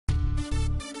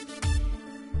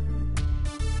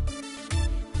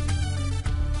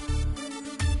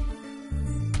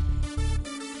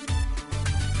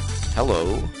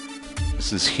Hello,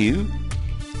 this is Hugh,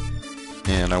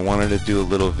 and I wanted to do a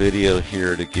little video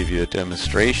here to give you a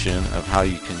demonstration of how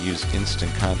you can use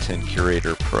Instant Content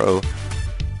Curator Pro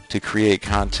to create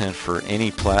content for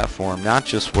any platform, not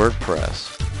just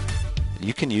WordPress.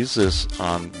 You can use this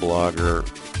on Blogger,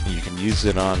 you can use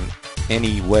it on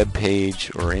any web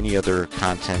page or any other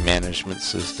content management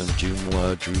system,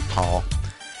 Joomla, Drupal.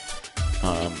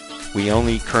 We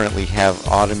only currently have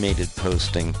automated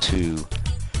posting to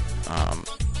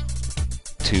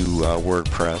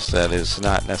WordPress. That is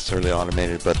not necessarily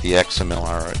automated, but the XML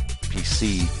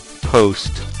RPC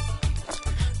post.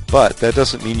 But that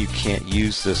doesn't mean you can't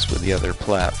use this with the other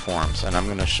platforms, and I'm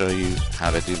going to show you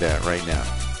how to do that right now.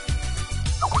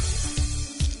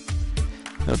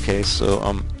 Okay,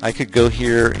 so I could go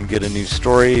here and get a new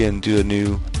story and do a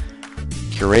new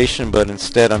curation, but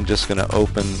instead I'm just going to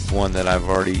open one that I've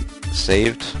already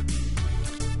saved,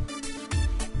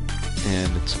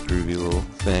 and it's a groovy little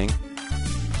thing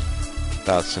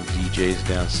about some DJs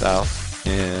down south.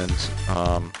 And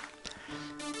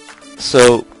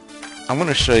so I'm going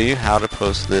to show you how to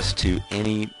post this to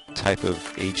any type of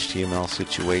HTML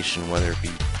situation, whether it be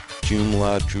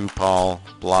Joomla, Drupal,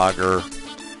 Blogger.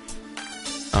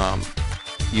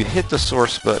 You hit the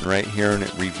source button right here and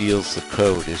it reveals the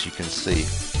code, as you can see.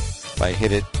 If I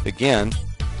hit it again,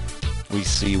 we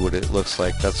see what it looks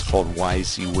like. That's called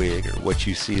WYSIWYG, or what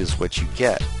you see is what you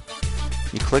get.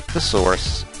 You click the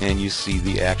source and you see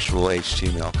the actual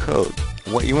HTML code.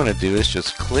 What you want to do is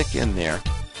just click in there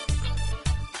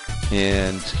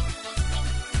and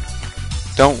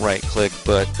don't right click,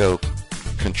 but go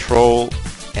Control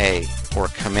A or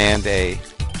Command A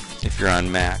if you're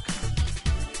on Mac,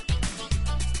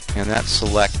 and that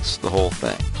selects the whole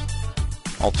thing.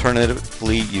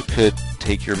 Alternatively, you could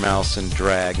take your mouse and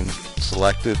drag and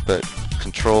select it, but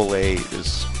Control A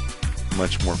is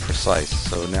much more precise.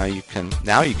 So now you can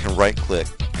right click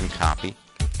and copy,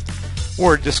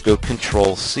 or just go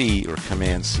Control C or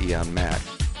Command C on Mac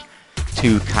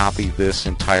to copy this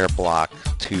entire block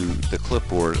to the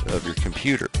clipboard of your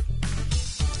computer.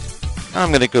 Now I'm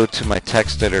going to go to my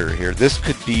text editor here. This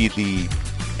could be the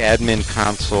admin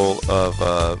console of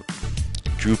a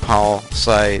Drupal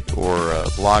site or a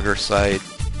Blogger site,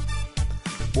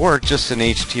 or just an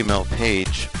HTML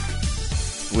page,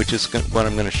 which is what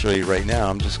I'm going to show you right now.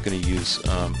 I'm just going to use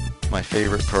my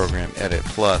favorite program, Edit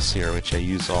Plus here, which I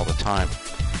use all the time,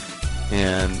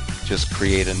 and just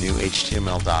create a new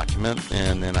HTML document.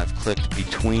 And then I've clicked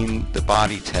between the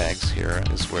body tags here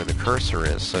is where the cursor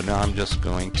is. So now I'm just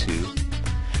going to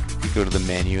go to the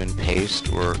menu and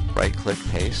paste, or right click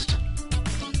paste,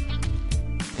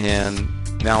 and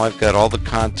now I've got all the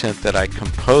content that I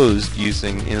composed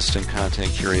using Instant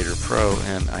Content Curator Pro,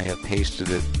 and I have pasted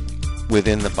it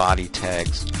within the body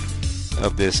tags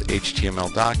of this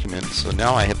HTML document. So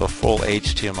now I have a full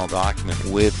HTML document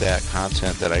with that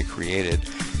content that I created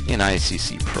in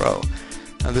ICC Pro.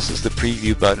 Now this is the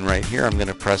preview button right here. I'm going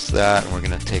to press that and we're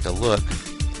going to take a look,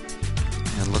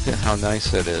 and look at how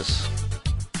nice it is.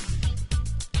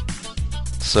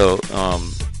 So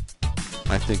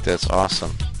I think that's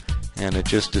awesome, and it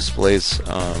just displays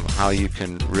how you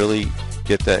can really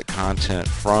get that content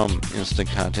from Instant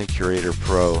Content Curator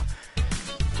Pro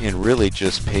and really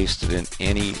just paste it in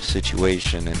any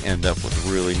situation and end up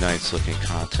with really nice looking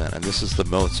content. And this is the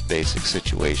most basic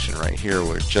situation right here,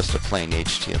 where it's just a plain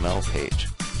HTML page.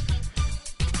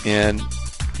 And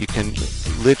you can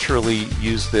literally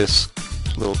use this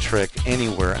little trick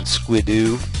anywhere on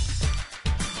Squidoo.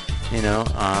 You know,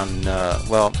 on,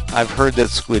 well, I've heard that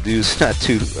Squidoo's not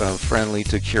too friendly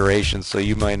to curation, so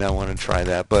you might not want to try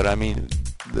that. But I mean,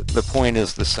 the point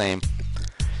is the same.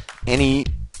 Any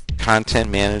content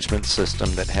management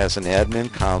system that has an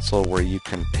admin console where you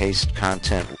can paste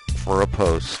content for a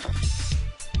post,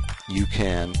 you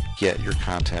can get your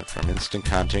content from Instant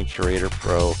Content Curator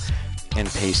Pro and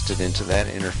paste it into that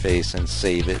interface and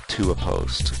save it to a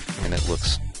post. And it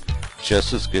looks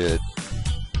just as good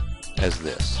as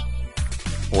this,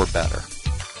 or better.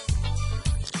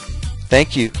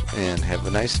 Thank you, and have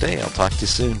a nice day. I'll talk to you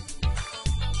soon.